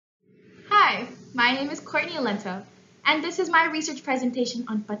My name is Courtnee Elento, and this is my research presentation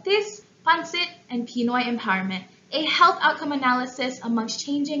on Patis, Pancit, and Pinoy empowerment, a health outcome analysis amongst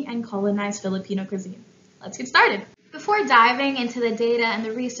changing and colonized Filipino cuisine. Let's get started. Before diving into the data and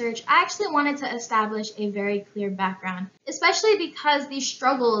the research, I actually wanted to establish a very clear background, especially because these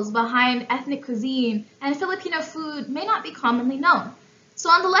struggles behind ethnic cuisine and Filipino food may not be commonly known. So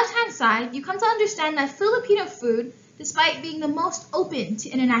on the left-hand side, you come to understand that Filipino food, despite being the most open to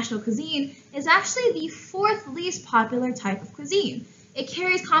international cuisine, is actually the fourth least popular type of cuisine. It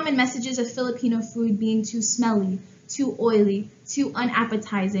carries common messages of Filipino food being too smelly, too oily, too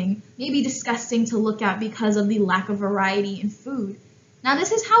unappetizing, maybe disgusting to look at because of the lack of variety in food. Now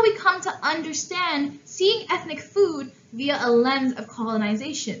this is how we come to understand seeing ethnic food via a lens of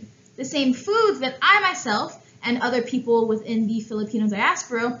colonization. The same foods that I myself and other people within the Filipino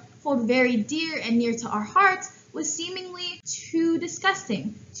diaspora hold very dear and near to our hearts was seemingly too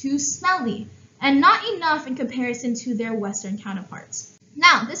disgusting, too smelly, and not enough in comparison to their Western counterparts.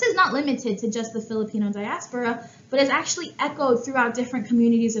 Now, this is not limited to just the Filipino diaspora, but is actually echoed throughout different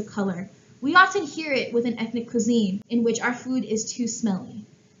communities of color. We often hear it within ethnic cuisine, in which our food is too smelly.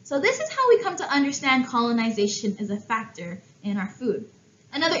 So this is how we come to understand colonization as a factor in our food.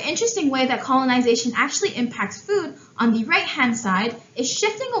 Another interesting way that colonization actually impacts food on the right-hand side is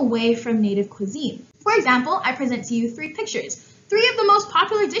shifting away from native cuisine. For example, I present to you three pictures, three of the most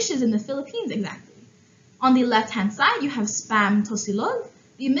popular dishes in the Philippines exactly. On the left-hand side, you have spam tosilog,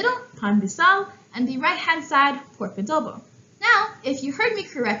 the middle, pandesal, and the right-hand side, pork adobo. Now, if you heard me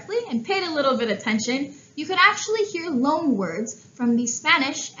correctly and paid a little bit of attention, you could actually hear loan words from the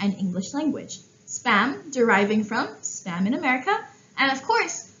Spanish and English language. Spam deriving from spam in America, and of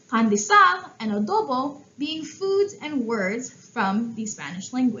course, pandesal and adobo being foods and words from the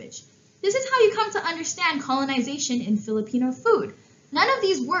Spanish language. This is how you come to understand colonization in Filipino food. None of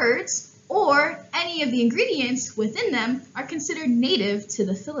these words or any of the ingredients within them are considered native to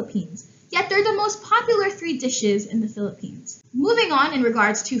the Philippines, yet they're the most popular three dishes in the Philippines. Moving on in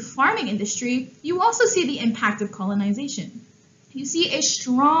regards to farming industry, you also see the impact of colonization. You see a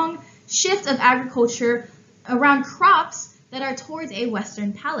strong shift of agriculture around crops that are towards a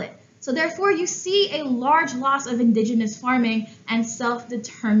Western palate. So therefore, you see a large loss of indigenous farming and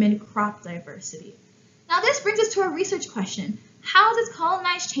self-determined crop diversity. Now this brings us to our research question. How does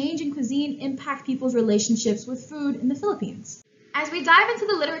colonized change in cuisine impact people's relationships with food in the Philippines? As we dive into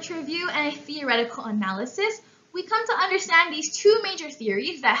the literature review and a theoretical analysis, we come to understand these two major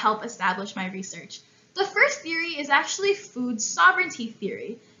theories that help establish my research. The first theory is actually food sovereignty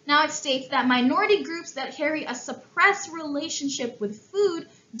theory. Now it states that minority groups that carry a suppressed relationship with food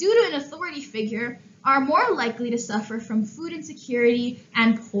due to an authority figure are more likely to suffer from food insecurity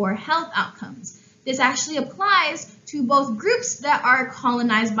and poor health outcomes. This actually applies to both groups that are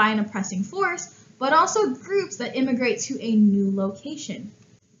colonized by an oppressing force, but also groups that immigrate to a new location.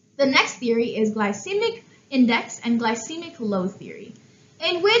 The next theory is glycemic index and glycemic load theory,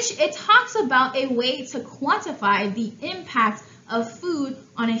 in which it talks about a way to quantify the impact of food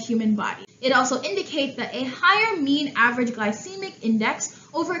on a human body. It also indicates that a higher mean average glycemic index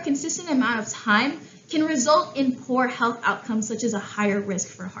over a consistent amount of time can result in poor health outcomes such as a higher risk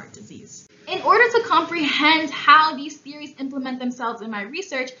for heart disease. In order to comprehend how these theories implement themselves in my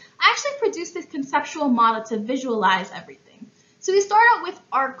research, I actually produced this conceptual model to visualize everything. So we start out with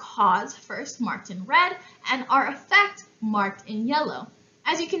our cause first, marked in red, and our effect marked in yellow.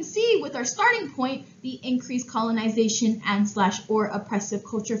 As you can see with our starting point, the increased colonization and/or oppressive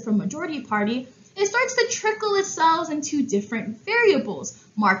culture from majority party, it starts to trickle itself into different variables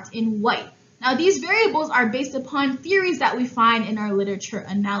marked in white. Now these variables are based upon theories that we find in our literature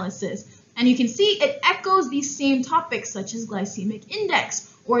analysis. And you can see it echoes these same topics such as glycemic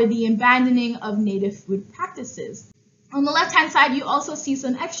index or the abandoning of native food practices. On the left-hand side, you also see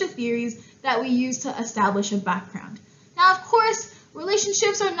some extra theories that we use to establish a background. Now, of course,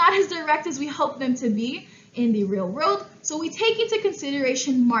 relationships are not as direct as we hope them to be in the real world, so we take into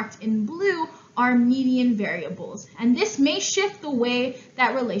consideration marked in blue our median variables, and this may shift the way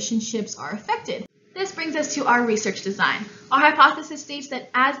that relationships are affected. This brings us to our research design. Our hypothesis states that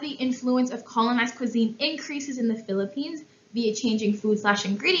as the influence of colonized cuisine increases in the Philippines via changing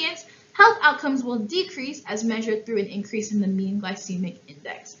food/ingredients, health outcomes will decrease as measured through an increase in the mean glycemic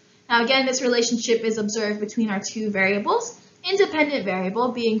index. Now again, this relationship is observed between our two variables, independent variable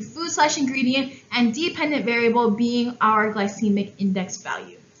being food/ingredient and dependent variable being our glycemic index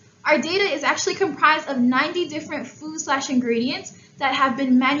value. Our data is actually comprised of 90 different food/ingredients that have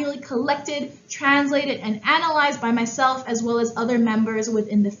been manually collected, translated, and analyzed by myself as well as other members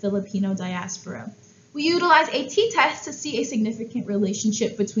within the Filipino diaspora. We utilize a t-test to see a significant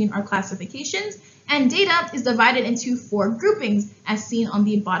relationship between our classifications, and data is divided into 4 groupings as seen on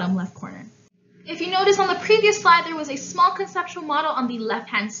the bottom left corner. If you notice on the previous slide, there was a small conceptual model on the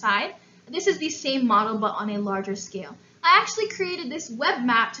left-hand side. This is the same model but on a larger scale. I actually created this web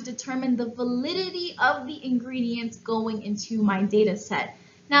map to determine the validity of the ingredients going into my data set.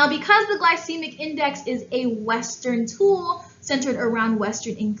 Now, because the glycemic index is a Western tool centered around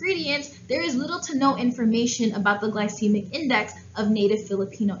Western ingredients, there is little to no information about the glycemic index of native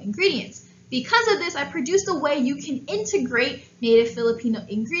Filipino ingredients. Because of this, I produced a way you can integrate native Filipino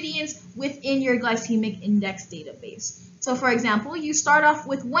ingredients within your glycemic index database. So for example, you start off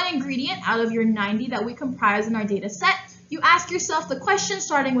with one ingredient out of your 90 that we comprise in our data set. You ask yourself the question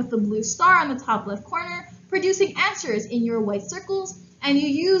starting with the blue star on the top left corner, producing answers in your white circles, and you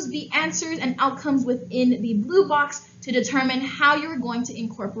use the answers and outcomes within the blue box to determine how you're going to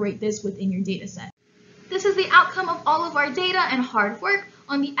incorporate this within your data set. This is the outcome of all of our data and hard work.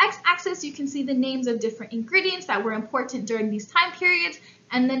 On the x-axis, you can see the names of different ingredients that were important during these time periods,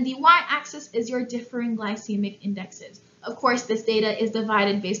 and then the y-axis is your differing glycemic indexes. Of course, this data is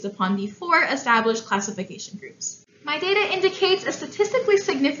divided based upon the 4 established classification groups. My data indicates a statistically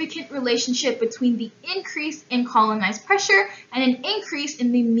significant relationship between the increase in colonized pressure and an increase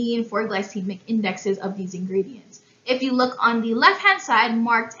in the mean for glycemic indexes of these ingredients. If you look on the left-hand side,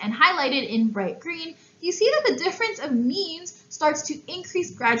 marked and highlighted in bright green, you see that the difference of means starts to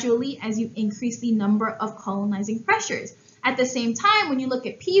increase gradually as you increase the number of colonizing pressures. At the same time, when you look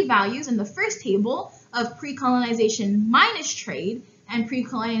at p-values in the first table of pre-colonization minus trade and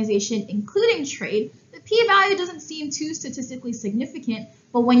pre-colonization including trade, the p-value doesn't seem too statistically significant,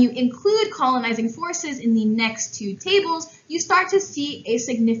 but when you include colonizing forces in the next 2 tables, you start to see a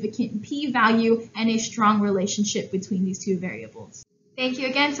significant p-value and a strong relationship between these 2 variables. Thank you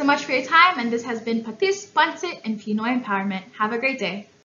again so much for your time, and this has been Patis, Pancit, and Pinoy Empowerment. Have a great day.